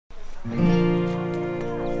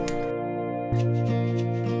Hey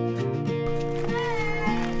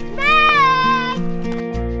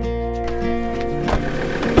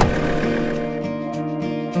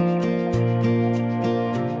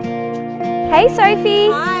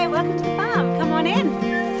Sophie! Hi, welcome to the farm. Come on in.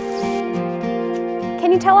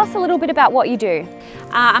 Can you tell us a little bit about what you do?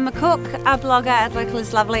 I'm a cook, a blogger, a local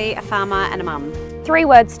is lovely, a farmer and a mum. 3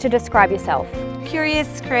 words to describe yourself.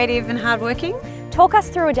 Curious, creative and hardworking. Talk us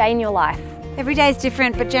through a day in your life. Every day is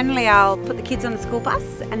different, but generally I'll put the kids on the school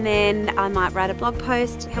bus and then I might write a blog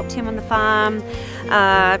post, help Tim on the farm,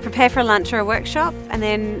 prepare for a lunch or a workshop, and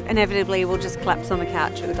then inevitably we'll just collapse on the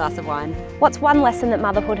couch with a glass of wine. What's one lesson that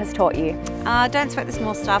motherhood has taught you? Don't sweat the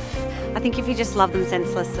small stuff. I think if you just love them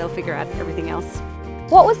senseless, they'll figure out everything else.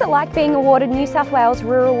 What was it like being awarded New South Wales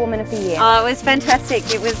Rural Woman of the Year? Oh, it was fantastic.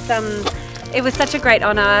 It was such a great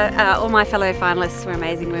honour. All my fellow finalists were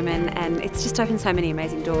amazing women and it's just opened so many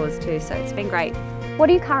amazing doors too, so it's been great. What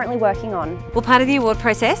are you currently working on? Well, part of the award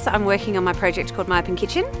process, I'm working on my project called My Open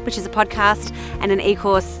Kitchen, which is a podcast and an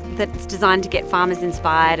e-course that's designed to get farmers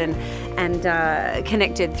inspired and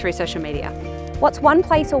connected through social media. What's one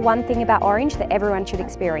place or one thing about Orange that everyone should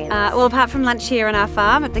experience? Well, apart from lunch here on our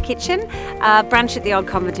farm at the kitchen, brunch at the old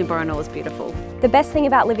convent in Boronor was beautiful. The best thing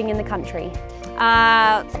about living in the country?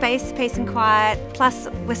 Space, peace and quiet, plus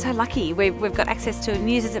we're so lucky. We've got access to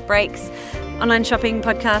news as it breaks, online shopping,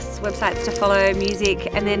 podcasts, websites to follow,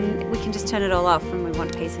 music, and then we can just turn it all off when we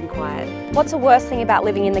want peace and quiet. What's the worst thing about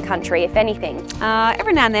living in the country, if anything?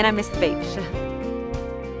 Every now and then I miss the beach.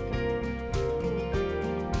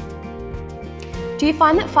 Do you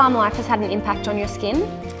find that farm life has had an impact on your skin?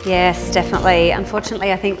 Yes, definitely.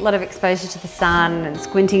 Unfortunately, I think a lot of exposure to the sun and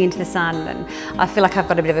squinting into the sun, and I feel like I've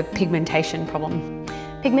got a bit of a pigmentation problem.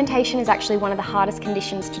 Pigmentation is actually one of the hardest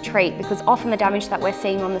conditions to treat because often the damage that we're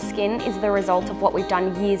seeing on the skin is the result of what we've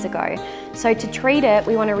done years ago. So to treat it,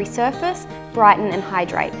 we want to resurface, brighten and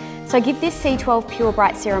hydrate. So give this C12 Pure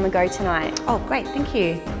Bright Serum a go tonight. Oh, great, thank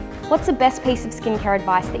you. What's the best piece of skincare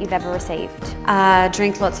advice that you've ever received?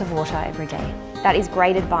 Drink lots of water every day. That is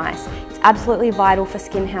great advice. It's absolutely vital for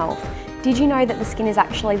skin health. Did you know that the skin is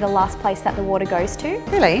actually the last place that the water goes to?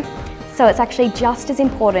 Really? So it's actually just as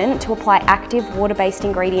important to apply active water-based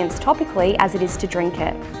ingredients topically as it is to drink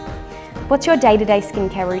it. What's your day-to-day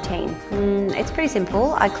skincare routine? It's pretty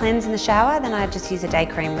simple. I cleanse in the shower, then I just use a day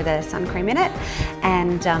cream with a sun cream in it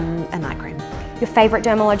and a night cream. Your favourite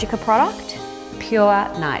Dermalogica product?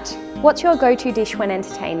 Pure Night. What's your go-to dish when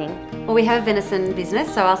entertaining? Well, we have a venison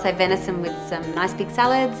business, so I'll say venison with some nice big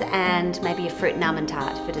salads and maybe a fruit and almond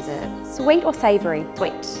tart for dessert. Sweet or savoury?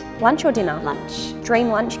 Sweet. Lunch or dinner? Lunch. Dream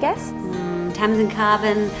lunch guests? Tamsin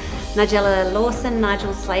Carvin, Nigella Lawson,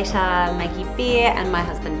 Nigel Slater, Maggie Beer and my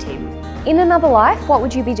husband Tim. In another life, what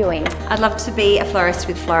would you be doing? I'd love to be a florist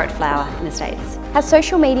with Floret Flower in the States. Has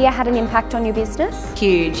social media had an impact on your business?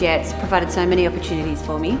 Huge, yeah, it's provided so many opportunities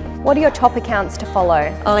for me. What are your top accounts to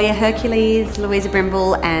follow? Olia Hercules, Louisa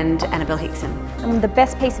Brimble and Annabelle Hickson. And the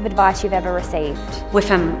best piece of advice you've ever received?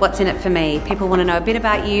 Whiffam, what's in it for me? People want to know a bit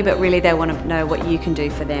about you, but really they want to know what you can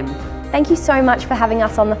do for them. Thank you so much for having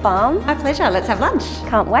us on the farm. My pleasure, let's have lunch.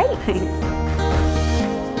 Can't wait. Thanks.